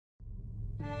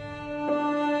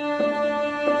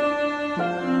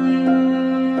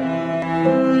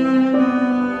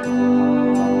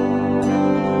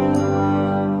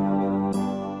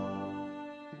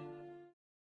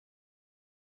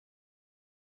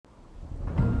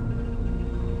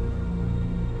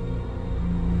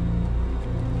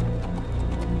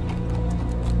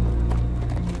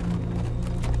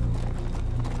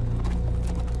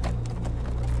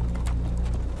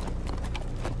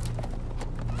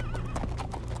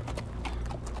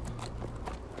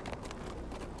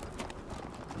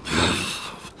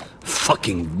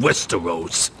fucking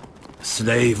Westeros.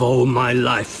 Slave all my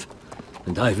life,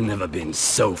 and I've never been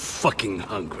so fucking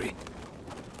hungry.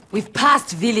 We've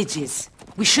passed villages.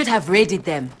 We should have raided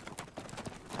them.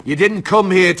 You didn't come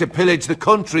here to pillage the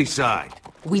countryside.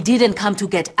 We didn't come to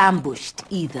get ambushed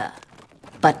either.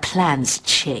 But plans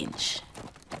change.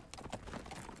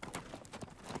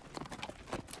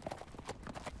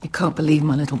 You can't believe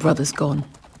my little brother's gone.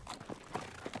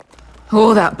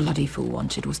 All that bloody fool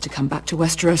wanted was to come back to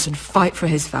Westeros and fight for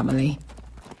his family.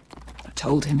 I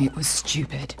told him it was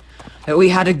stupid, that we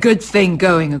had a good thing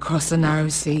going across the narrow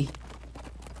sea.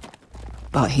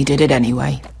 But he did it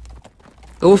anyway.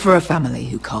 All for a family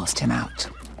who cast him out.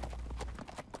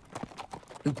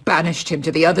 Who banished him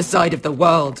to the other side of the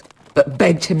world, but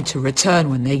begged him to return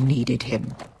when they needed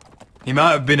him. He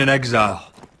might have been in exile,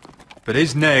 but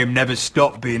his name never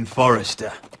stopped being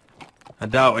Forrester. I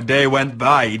doubt a day went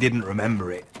by he didn't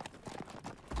remember it.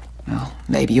 Well,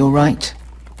 maybe you're right.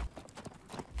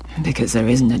 Because there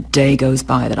isn't a day goes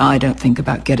by that I don't think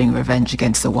about getting revenge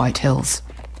against the Whitehills.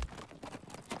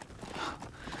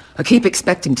 I keep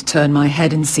expecting to turn my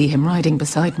head and see him riding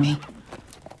beside me.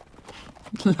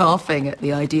 Laughing at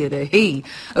the idea that he,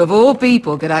 of all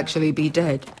people, could actually be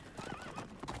dead.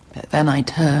 But then I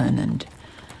turn and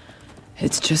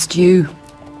it's just you.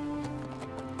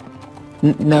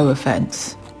 No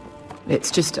offense. It's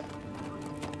just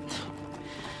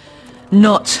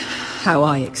not how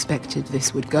I expected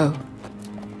this would go.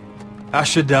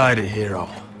 Asher died a hero.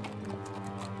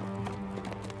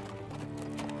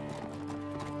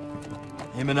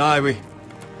 Him and I, we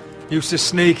used to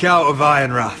sneak out of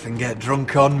Ironrath and get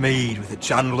drunk on mead with the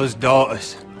Chandler's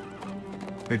daughters.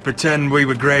 We'd pretend we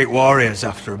were great warriors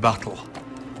after a battle.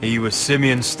 He was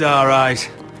Simeon Star-Eyes.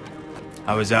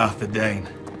 I was Arthur Dane.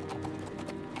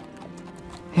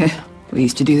 Yeah, we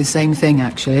used to do the same thing,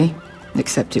 actually.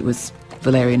 Except it was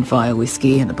Valerian fire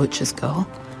whiskey and a butcher's skull.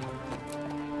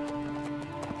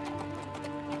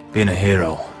 Being a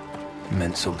hero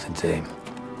meant something to him.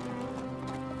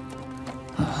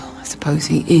 Oh, I suppose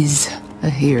he is a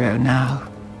hero now.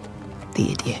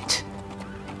 The idiot.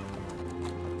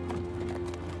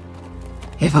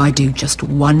 If I do just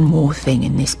one more thing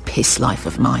in this piss life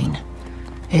of mine,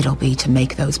 it'll be to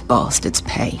make those bastards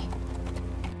pay.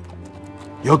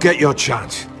 You'll get your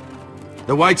chance.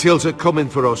 The Whitehills are coming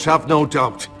for us, have no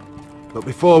doubt. But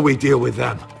before we deal with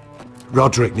them,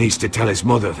 Roderick needs to tell his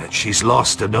mother that she's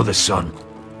lost another son.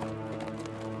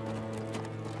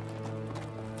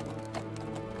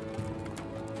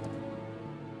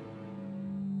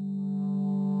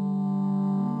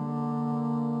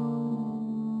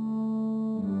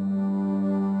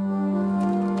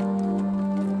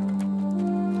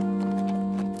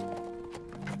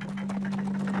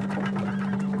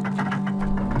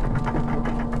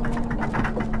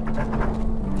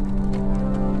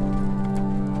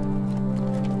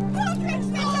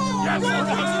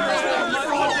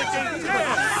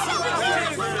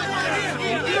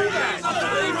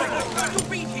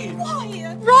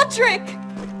 Roderick!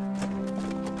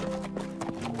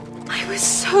 I was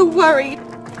so worried.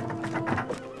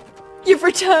 You've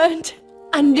returned.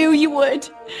 I knew you would.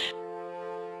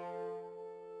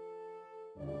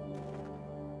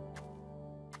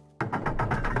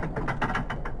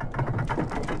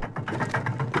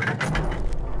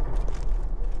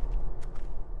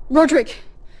 Roderick,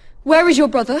 where is your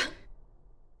brother?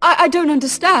 I don't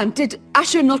understand. Did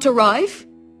Asher not arrive?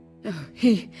 Oh,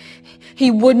 he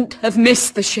wouldn't have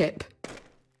missed the ship.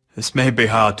 This may be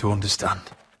hard to understand.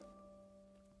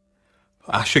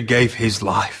 But Asher gave his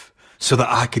life so that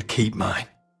I could keep mine.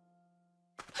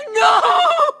 No!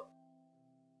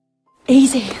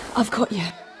 Easy, I've got you.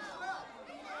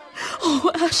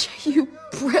 Oh, Asher, you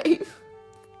brave,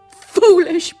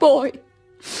 foolish boy.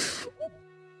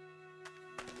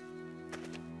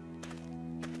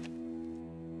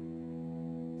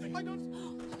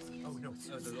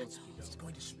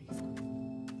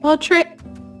 Roderick.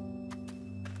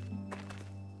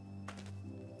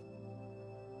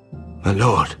 My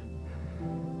lord,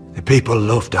 the people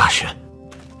loved Asher.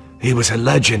 He was a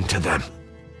legend to them.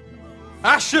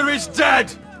 Asher is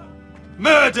dead!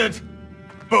 Murdered!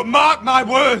 But mark my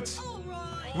words!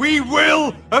 We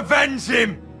will avenge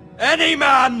him! Any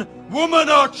man, woman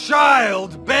or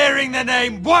child bearing the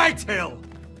name Whitehill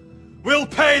will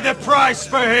pay the price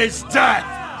for his death!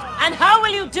 And how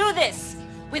will you do this?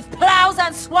 With plows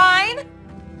and swine?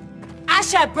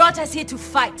 Asher brought us here to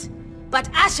fight, but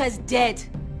Asher's dead.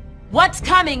 What's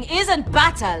coming isn't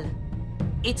battle,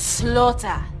 it's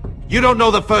slaughter. You don't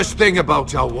know the first thing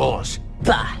about our wars.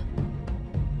 Bah!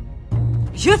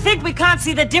 You think we can't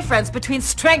see the difference between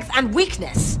strength and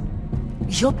weakness?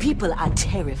 Your people are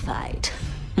terrified.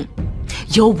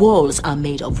 Your walls are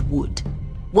made of wood.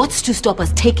 What's to stop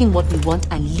us taking what we want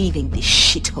and leaving this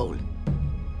shithole?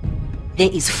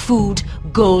 There is food,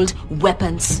 gold,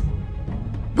 weapons.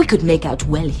 We could make out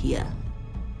well here.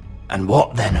 And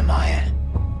what then, Amaya?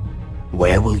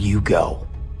 Where will you go?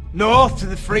 North to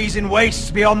the freezing wastes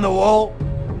beyond the wall?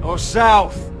 Or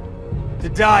south? To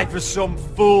die for some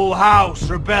fool house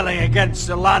rebelling against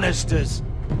the Lannisters?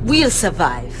 We'll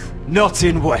survive. Not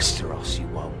in Westeros, you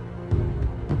won't.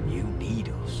 You need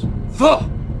us. Fuck!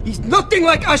 He's nothing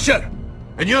like Asher!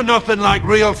 And you're nothing like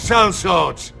real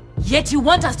sellswords. Yet you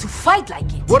want us to fight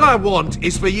like it. What I want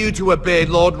is for you to obey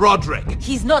Lord Roderick.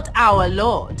 He's not our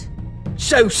lord.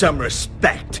 Show some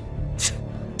respect.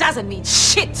 Doesn't mean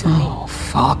shit to me. Oh,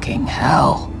 fucking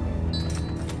hell.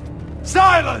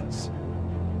 Silence!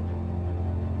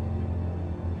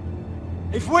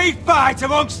 If we fight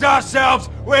amongst ourselves,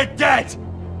 we're dead.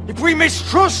 If we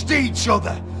mistrust each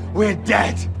other, we're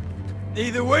dead.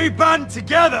 Either we band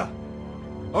together,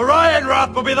 or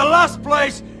Ironrath will be the last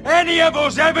place any of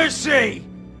us ever see.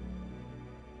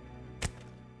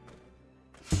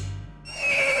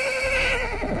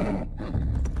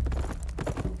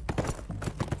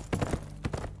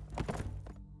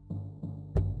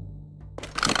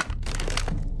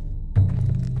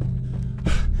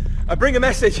 I bring a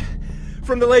message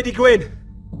from the Lady Gwyn.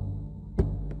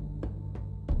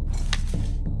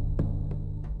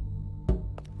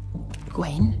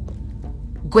 Gwyn?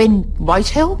 Gwyn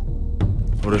Whitehill?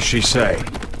 What does she say?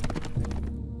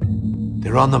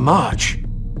 They're on the march.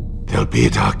 They'll be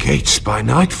at our gates by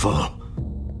nightfall.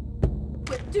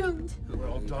 We're doomed.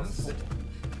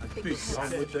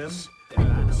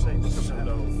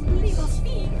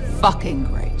 Fucking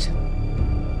great.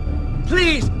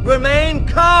 Please, remain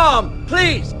calm,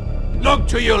 please! Look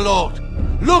to your lord!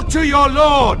 Look to your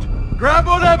lord! Grab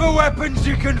whatever weapons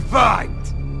you can find!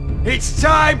 It's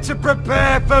time to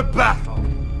prepare for battle!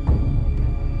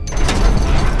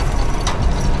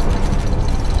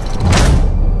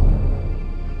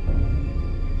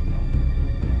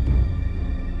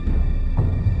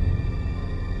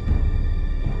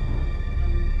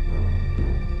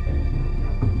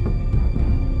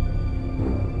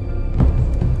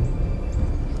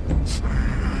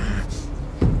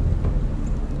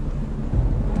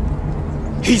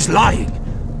 He's lying!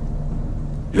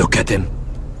 Look at him.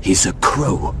 He's a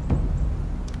crow.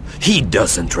 He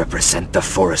doesn't represent the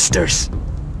Forresters.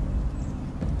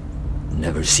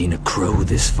 Never seen a crow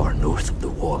this far north of the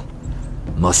wall.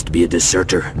 Must be a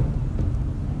deserter.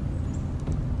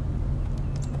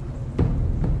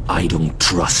 I don't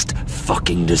trust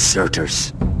fucking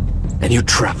deserters. And you're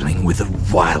traveling with a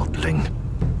wildling.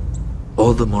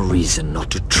 All the more reason not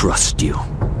to trust you.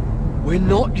 We're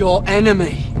not your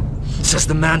enemy. Says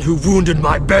the man who wounded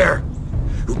my bear,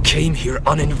 who came here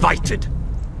uninvited.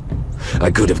 I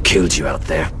could have killed you out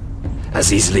there,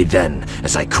 as easily then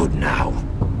as I could now.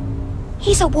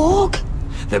 He's a warg.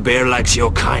 The bear likes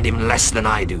your kind even less than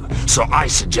I do, so I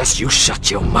suggest you shut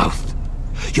your mouth.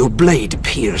 Your blade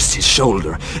pierced his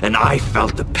shoulder, and I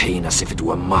felt the pain as if it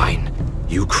were mine.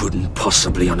 You couldn't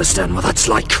possibly understand what that's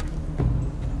like.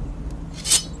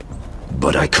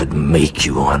 But I could make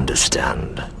you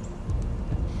understand.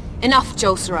 Enough,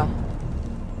 Josera.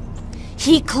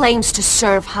 He claims to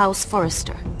serve House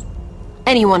Forrester.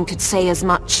 Anyone could say as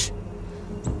much.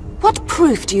 What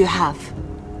proof do you have?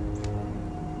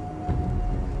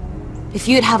 If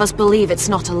you'd have us believe it's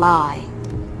not a lie.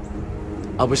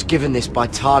 I was given this by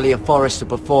Talia Forrester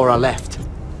before I left.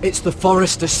 It's the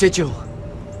Forrester sigil,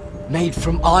 made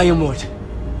from ironwood.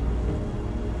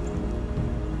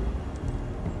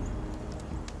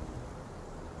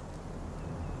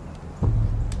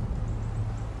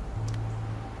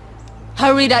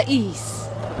 Harida East.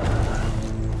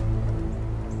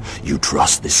 You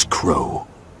trust this crow?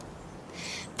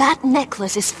 That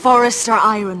necklace is Forrester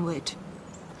ironwood.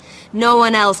 No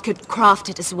one else could craft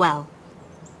it as well.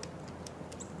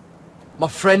 My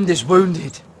friend is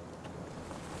wounded.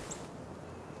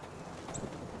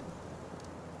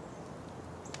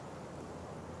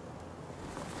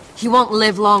 He won't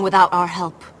live long without our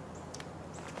help.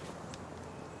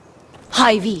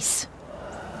 High Vis.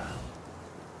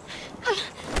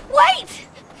 Wait!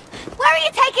 Where are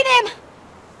you taking him?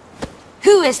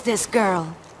 Who is this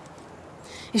girl?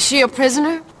 Is she a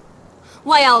prisoner?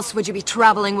 Why else would you be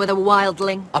traveling with a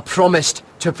wildling? I promised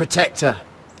to protect her.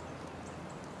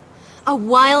 A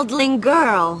wildling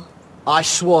girl? I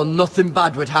swore nothing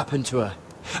bad would happen to her.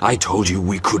 I told you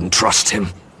we couldn't trust him.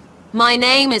 My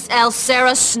name is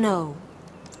Elsera Snow.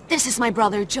 This is my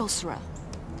brother Josera.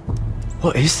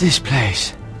 What is this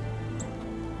place?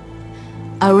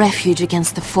 A refuge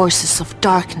against the forces of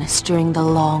darkness during the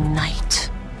long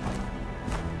night.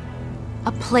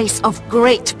 A place of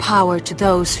great power to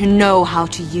those who know how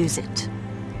to use it.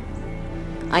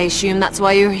 I assume that's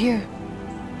why you're here.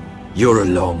 You're a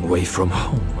long way from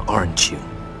home, aren't you?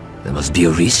 There must be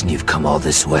a reason you've come all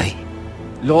this way.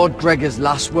 Lord Gregor's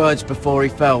last words before he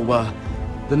fell were,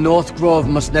 "The North Grove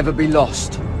must never be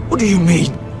lost." What do you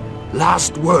mean?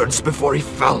 Last words before he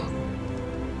fell?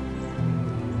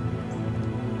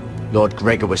 Lord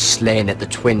Gregor was slain at the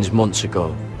Twins months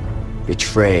ago,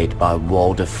 betrayed by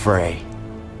Walder Frey.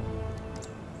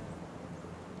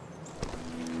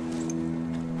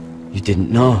 You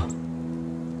didn't know?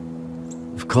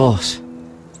 Of course.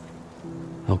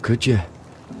 How could you?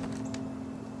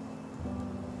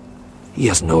 He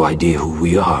has no idea who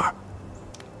we are.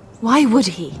 Why would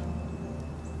he?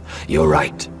 You're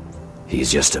right.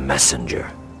 He's just a messenger.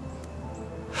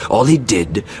 All he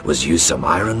did was use some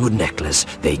ironwood necklace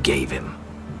they gave him.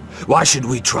 Why should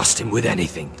we trust him with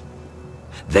anything?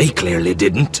 They clearly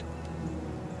didn't.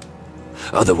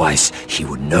 Otherwise, he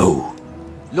would know.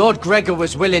 Lord Gregor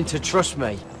was willing to trust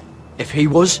me. If he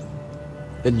was,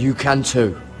 then you can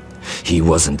too. He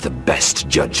wasn't the best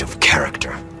judge of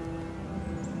character.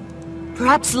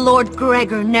 Perhaps Lord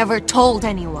Gregor never told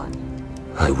anyone.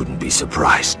 I wouldn't be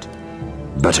surprised.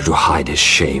 Better to hide his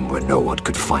shame where no one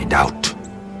could find out.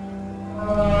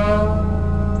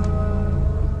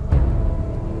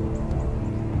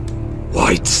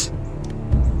 Whites!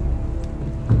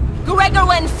 Gregor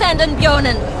wen senden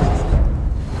björnen!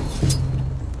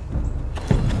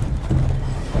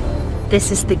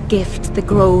 This is the gift the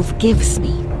Grove gives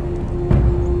me.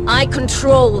 I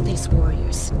control these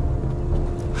warriors.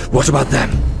 What about them?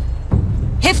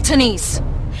 Hiftones!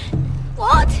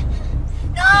 What?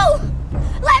 No!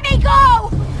 Let me go!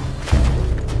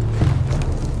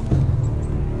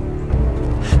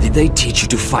 Did they teach you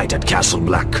to fight at Castle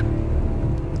Black?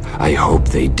 I hope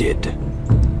they did.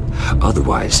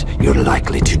 Otherwise, you're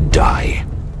likely to die.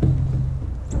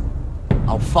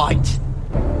 I'll fight.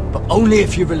 But only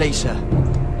if you release her.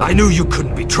 I knew you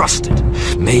couldn't be trusted.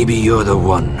 Maybe you're the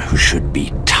one who should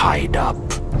be tied up.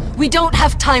 We don't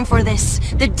have time for this.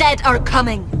 The dead are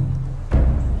coming.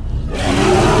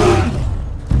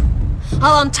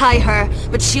 I'll untie her,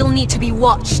 but she'll need to be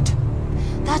watched.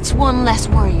 That's one less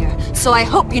warrior, so I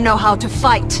hope you know how to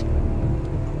fight.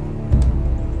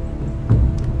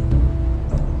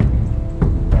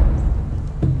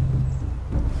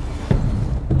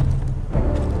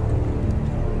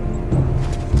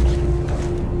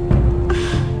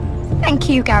 Thank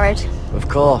you, Garrett. Of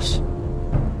course.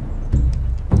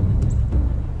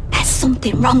 There's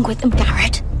something wrong with them,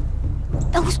 Garrett.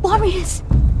 Those warriors.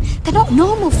 They're not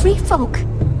normal free folk.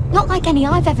 Not like any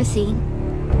I've ever seen.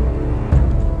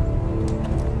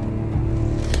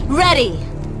 Ready!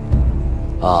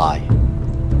 Aye.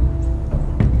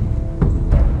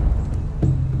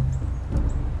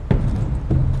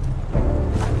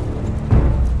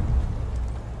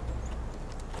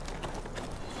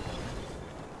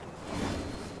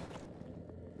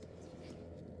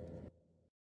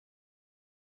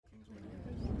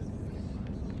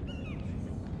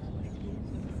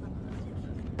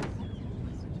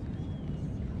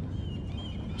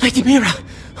 Lady Mira!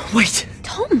 Wait!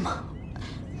 Tom!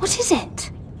 What is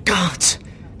it? Guards!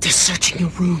 They're searching your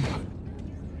room.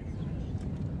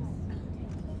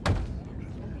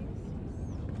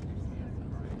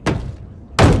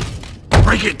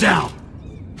 Break it down!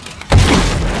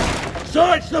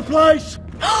 Search the place!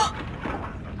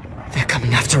 They're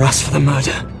coming after us for the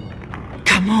murder.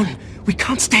 Come on, we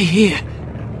can't stay here.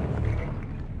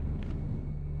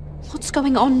 What's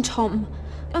going on, Tom?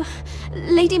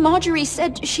 Lady Marjorie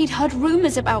said she'd heard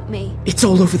rumors about me. It's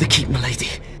all over the keep, milady.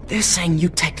 They're saying you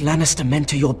take Lannister men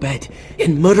to your bed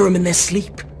and murder them in their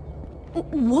sleep.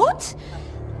 What?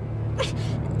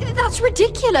 That's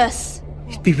ridiculous.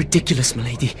 It'd be ridiculous,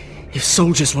 milady, if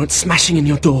soldiers weren't smashing in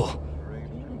your door.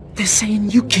 They're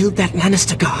saying you killed that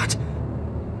Lannister guard.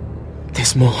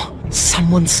 There's more.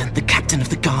 Someone sent the captain of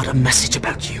the guard a message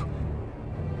about you.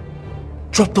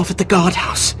 Dropped off at the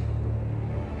guardhouse.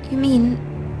 You mean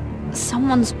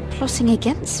someone's plotting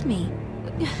against me?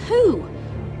 Who?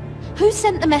 Who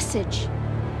sent the message?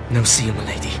 No seal,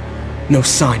 milady. No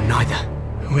sign, neither.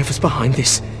 Whoever's behind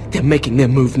this, they're making their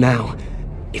move now.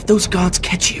 If those guards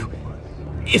catch you,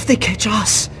 if they catch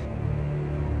us,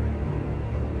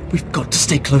 we've got to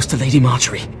stay close to Lady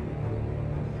Marjorie.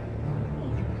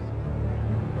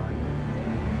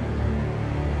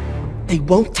 They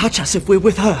won't touch us if we're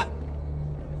with her.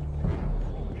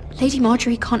 Lady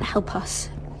Marjorie can't help us.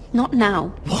 Not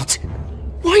now. What?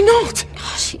 Why not?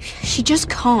 She just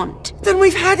can't. Then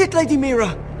we've had it, Lady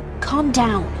Mira. Calm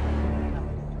down.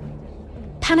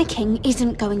 Panicking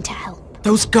isn't going to help.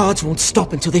 Those guards won't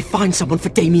stop until they find someone for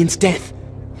Damien's death.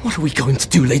 What are we going to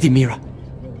do, Lady Mira?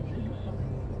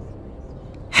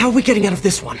 How are we getting out of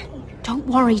this one? Don't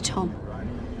worry, Tom.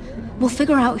 We'll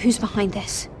figure out who's behind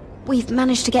this. We've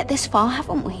managed to get this far,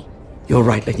 haven't we? You're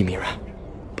right, Lady Mira.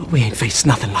 But we ain't faced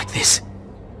nothing like this.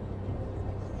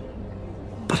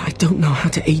 But I don't know how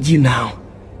to aid you now.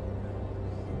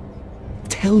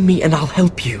 Tell me and I'll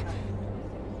help you.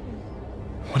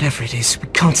 Whatever it is, we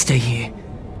can't stay here.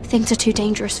 Things are too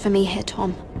dangerous for me here,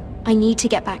 Tom. I need to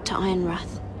get back to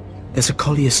Ironrath. There's a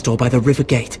collier's store by the river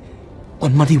gate,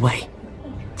 on Muddy Way.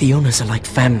 The owners are like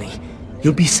family.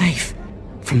 You'll be safe.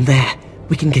 From there,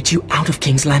 we can get you out of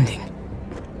King's Landing.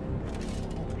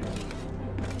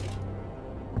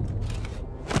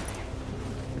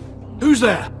 Who's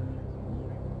there?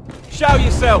 Show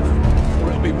yourself, or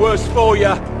it'll be worse for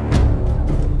you.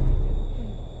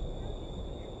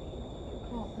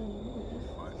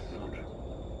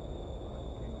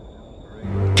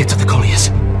 Get to the colliers.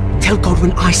 Tell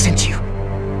Godwin I sent you.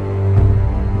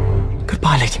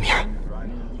 Goodbye, Lady Mira.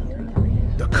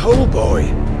 The coal boy.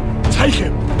 Take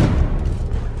him.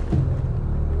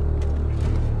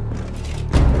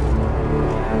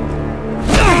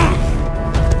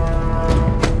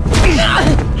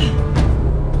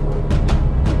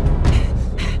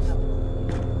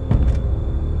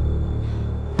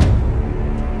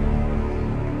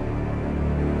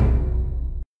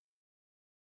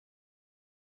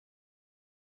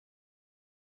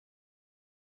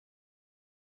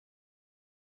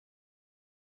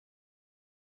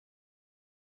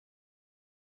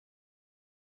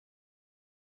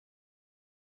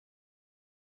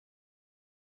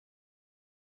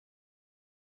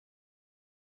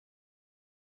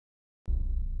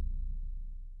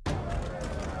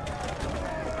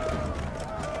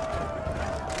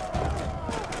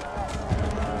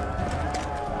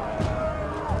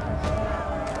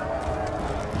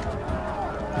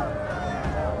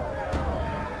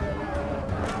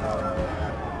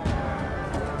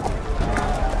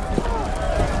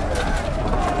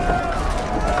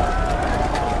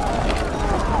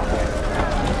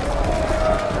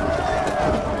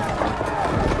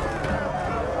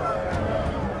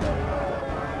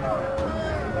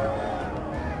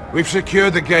 We've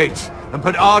secured the gates and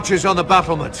put archers on the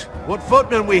battlement. What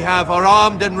footmen we have are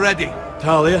armed and ready.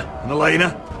 Talia and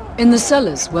Elena? In the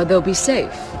cellars, where they'll be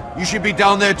safe. You should be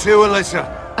down there too,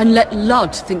 Alyssa. And let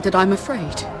Ludd think that I'm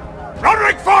afraid.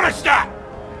 Roderick Forrester!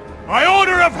 By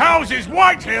order of houses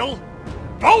Whitehill,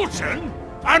 Bolton,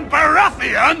 and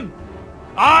Baratheon,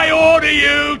 I order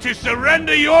you to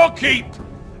surrender your keep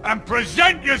and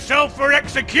present yourself for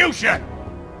execution!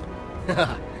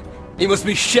 He must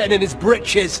be shitting in his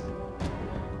britches.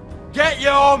 Get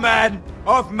your men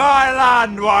off my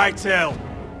land, Whitehill,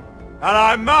 and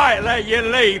I might let you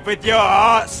leave with your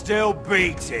heart still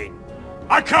beating.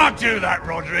 I can't do that,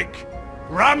 Roderick.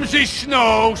 Ramsay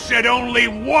Snow said only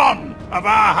one of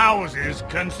our houses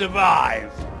can survive.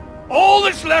 All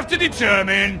that's left to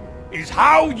determine is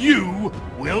how you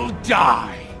will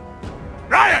die.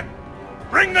 Ryan,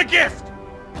 bring the gift!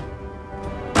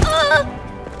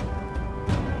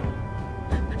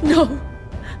 No!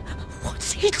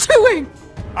 What's he doing?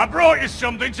 I brought you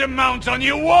something to mount on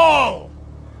your wall!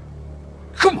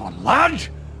 Come on, lad!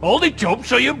 Hold it up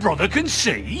so your brother can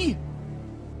see!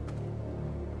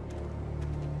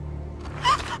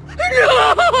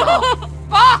 No!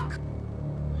 Fuck!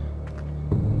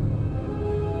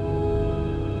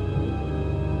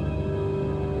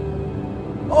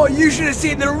 Oh, you should have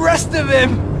seen the rest of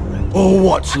him! Or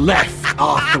what's left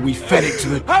after we fed it to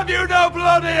the... Have you no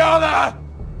bloody honor?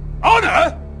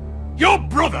 Honor? Your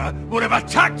brother would have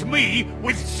attacked me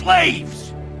with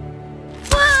slaves!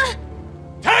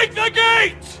 Take the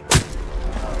gate!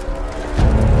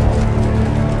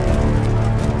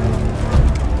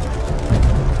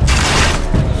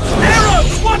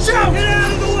 Arrows! Watch out! Get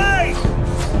out of the way!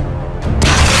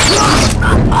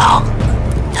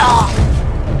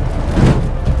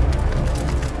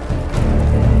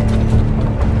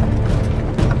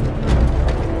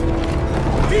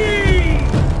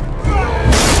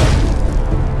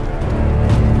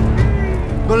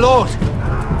 My lord,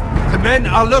 the men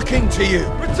are looking to you.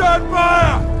 Return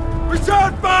fire!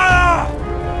 Return fire!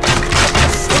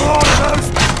 Slaughter those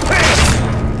pigs!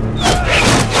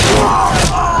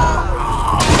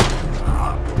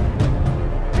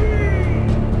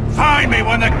 Find me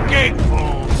when the gate falls!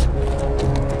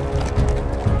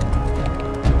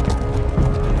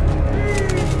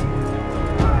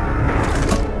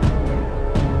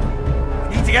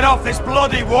 to get off this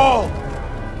bloody wall!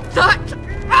 That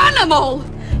animal!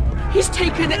 He's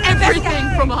taken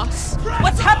everything from us.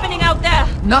 What's happening out there?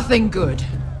 Nothing good.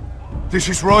 This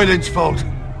is Royland's fault.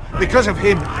 Because of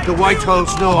him, the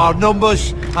Whitehills know our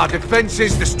numbers, our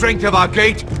defences, the strength of our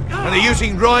gate, and they're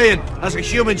using Ryan as a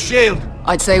human shield.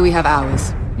 I'd say we have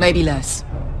hours, maybe less.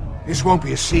 This won't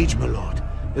be a siege, my lord.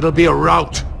 It'll be a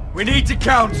rout. We need to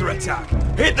counterattack.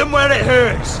 Hit them where it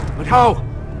hurts. But how?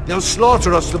 They'll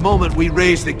slaughter us the moment we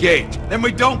raise the gate. Then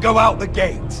we don't go out the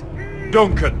gate.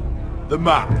 Duncan, the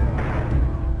map.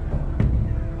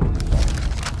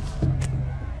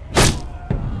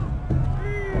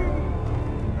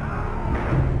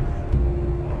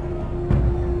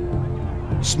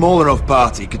 Small enough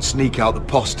party could sneak out the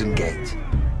postern gate.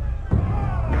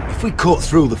 If we cut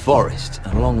through the forest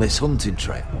and along this hunting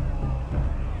trail,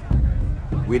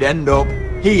 we'd end up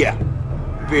here,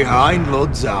 behind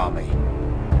Ludd's army.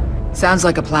 Sounds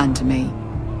like a plan to me.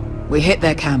 We hit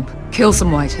their camp, kill some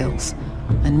Whitehills,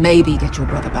 and maybe get your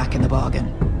brother back in the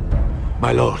bargain.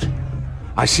 My lord,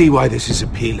 I see why this is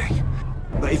appealing.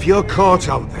 But if you're caught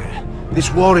out there,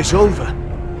 this war is over.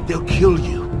 They'll kill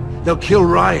you. They'll kill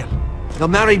Ryan. They'll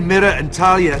marry Mira and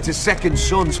Talia to second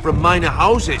sons from minor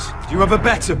houses. Do you have a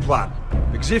better plan?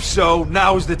 Because if so,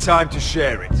 now's the time to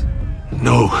share it.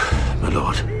 No, my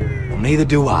lord. Well, neither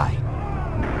do I.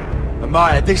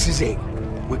 Amaya, this is it.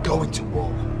 We're going to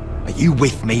war. Are you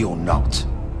with me or not?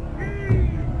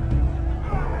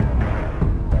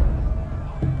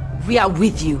 We are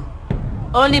with you.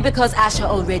 Only because Asher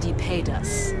already paid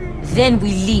us. Then we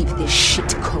leave this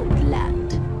shit-cold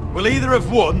land. We'll either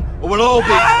have won, or we'll all be...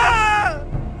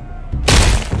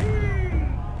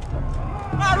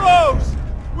 Arrows!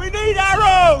 We need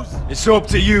arrows! It's up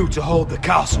to you to hold the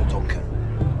castle, Duncan.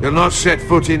 You'll not set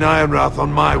foot in Ironrath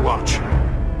on my watch.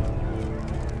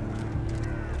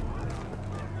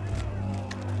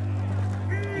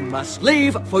 You must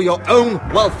leave for your own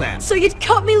welfare. So you'd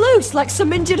cut me loose like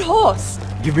some injured horse?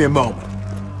 Give me a moment.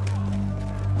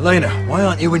 Elena, why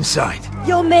aren't you inside?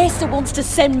 Your maester wants to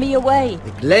send me away.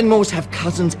 The Glenmores have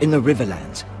cousins in the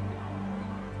Riverlands.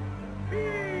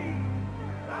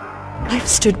 I've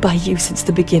stood by you since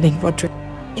the beginning, Roderick.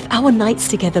 If our nights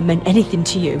together meant anything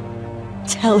to you,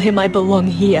 tell him I belong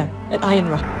here at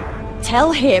Ironrath.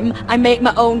 Tell him I make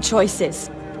my own choices.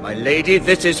 My lady,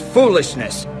 this is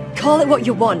foolishness. Call it what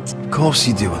you want. Of course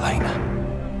you do,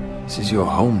 Elena. This is your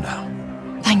home now.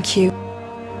 Thank you.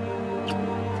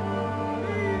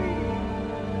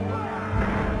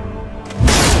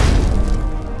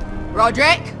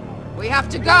 Roderick, we have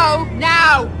to go,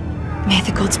 now! May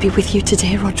the gods be with you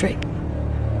today, Roderick.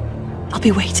 I'll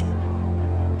be waiting.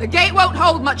 The gate won't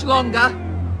hold much longer.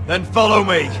 Then follow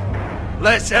me.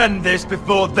 Let's end this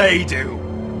before they do.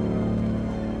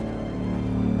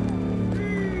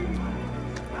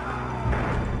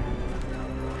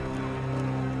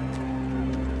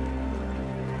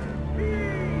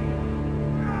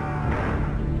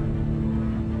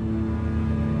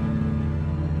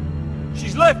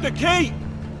 She's left the key!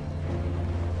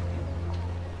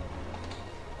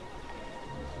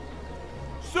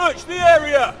 Search the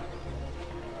area!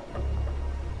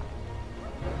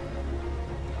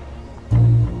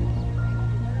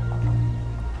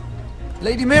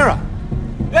 Lady Mira!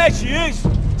 There she is!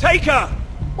 Take her!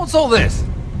 What's all this?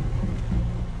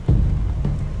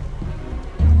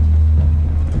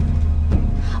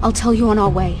 I'll tell you on our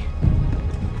way.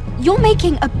 You're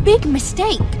making a big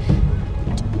mistake.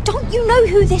 Don't you know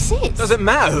who this is? Doesn't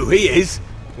matter who he is.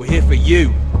 We're here for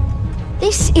you.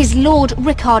 This is Lord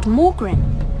Rickard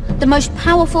Morgren, the most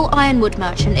powerful ironwood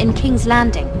merchant in King's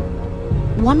Landing.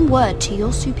 One word to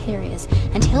your superiors,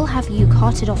 and he'll have you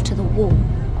carted off to the wall.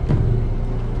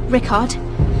 Rickard,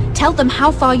 tell them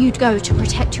how far you'd go to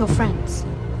protect your friends.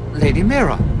 Lady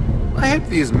Mira, I hope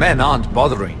these men aren't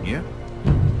bothering you.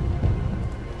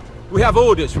 We have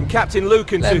orders from Captain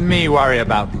Lucan Let to... me worry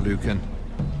about Lucan.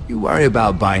 You worry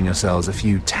about buying yourselves a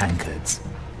few tankards.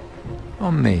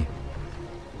 On me.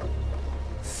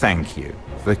 Thank you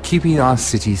for keeping our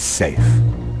city safe.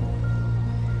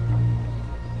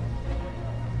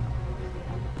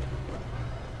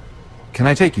 Can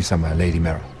I take you somewhere, Lady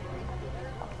Mira?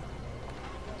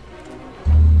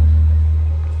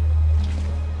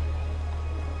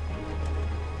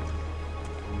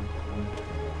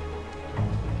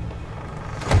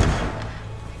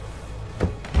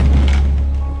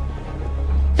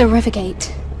 The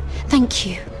Rivergate. Thank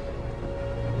you.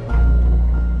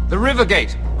 The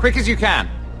Rivergate! Quick as you can!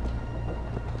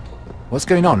 What's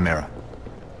going on, Mira?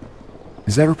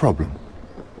 Is there a problem?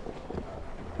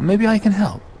 Maybe I can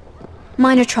help.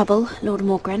 Minor trouble, Lord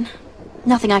Morgren.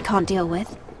 Nothing I can't deal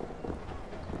with.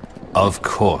 Of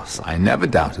course, I never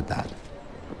doubted that.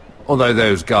 Although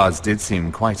those guards did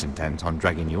seem quite intent on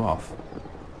dragging you off.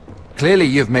 Clearly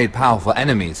you've made powerful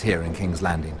enemies here in King's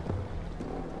Landing.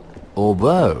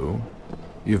 Although,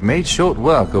 you've made short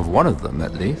work of one of them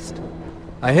at least.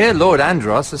 I hear Lord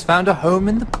Andros has found a home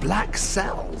in the Black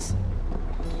Cells.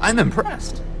 I'm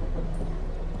impressed.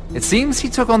 It seems he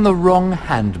took on the wrong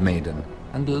handmaiden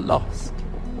and lost.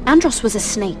 Andros was a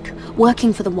snake,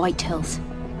 working for the Whitehills.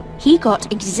 He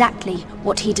got exactly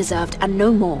what he deserved and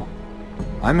no more.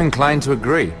 I'm inclined to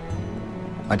agree.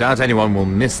 I doubt anyone will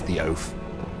miss the oath.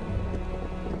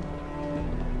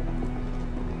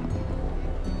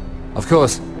 Of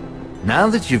course, now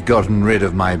that you've gotten rid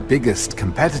of my biggest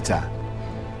competitor,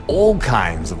 all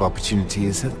kinds of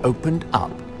opportunities have opened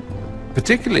up.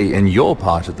 Particularly in your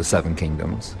part of the Seven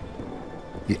Kingdoms.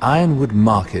 The Ironwood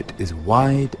market is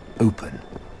wide open.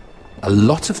 A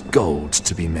lot of gold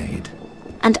to be made.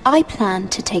 And I plan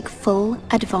to take full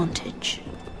advantage.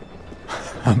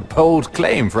 A bold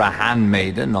claim for a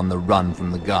handmaiden on the run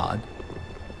from the guard.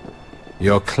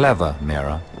 You're clever,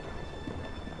 Mira.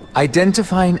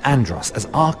 Identifying Andros as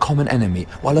our common enemy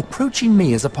while approaching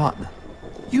me as a partner.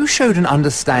 You showed an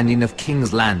understanding of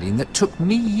King's Landing that took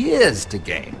me years to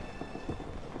gain.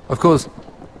 Of course,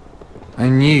 I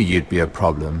knew you'd be a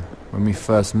problem when we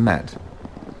first met.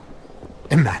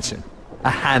 Imagine a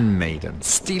handmaiden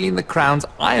stealing the Crown's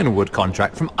Ironwood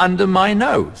contract from under my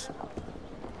nose.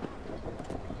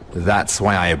 That's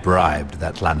why I bribed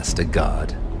that Lannister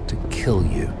guard to kill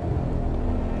you.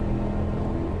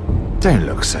 Don't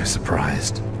look so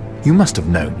surprised. You must have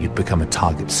known you'd become a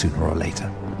target sooner or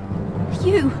later.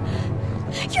 You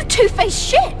two-faced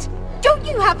shit! Don't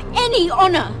you have any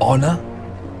honor? Honor?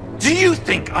 Do you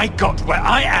think I got where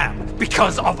I am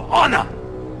because of honor?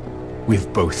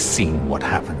 We've both seen what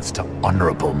happens to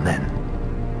honorable men.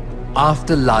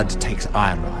 After Ludd takes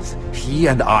Ironrath, he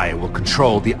and I will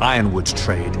control the Ironwood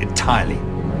trade entirely.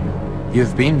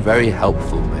 You've been very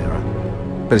helpful, Mira.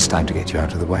 But it's time to get you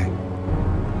out of the way.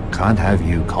 Can't have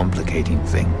you complicating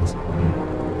things.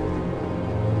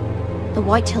 The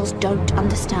Whitehills don't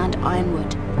understand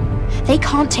Ironwood. They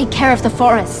can't take care of the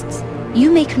forests.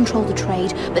 You may control the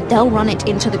trade, but they'll run it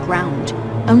into the ground.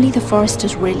 Only the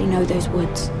Forresters really know those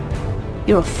woods.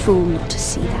 You're a fool not to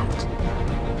see that.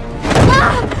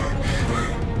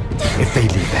 If they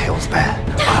leave the hills bare,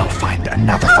 I'll find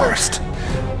another forest.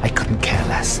 I couldn't care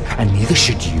less, and neither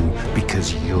should you,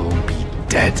 because you'll be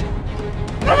dead.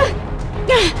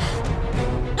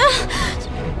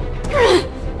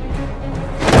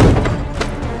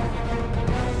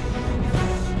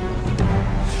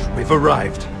 We've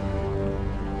arrived.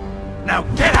 Now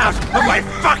get out of my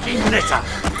fucking litter!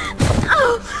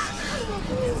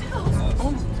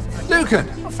 Lucan,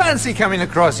 fancy coming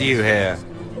across you here.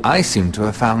 I seem to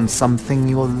have found something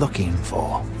you're looking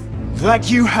for.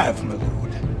 That you have, my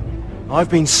lord. I've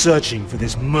been searching for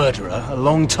this murderer a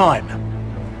long time.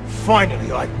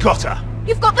 Finally, I got her.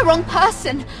 You've got the wrong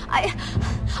person.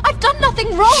 I've done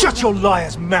nothing wrong. Shut your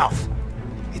liar's mouth.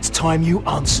 It's time you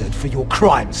answered for your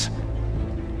crimes.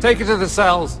 Take her to the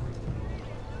cells.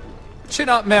 Chin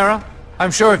up, Mira.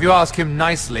 I'm sure if you ask him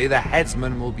nicely, the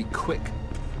headsman will be quick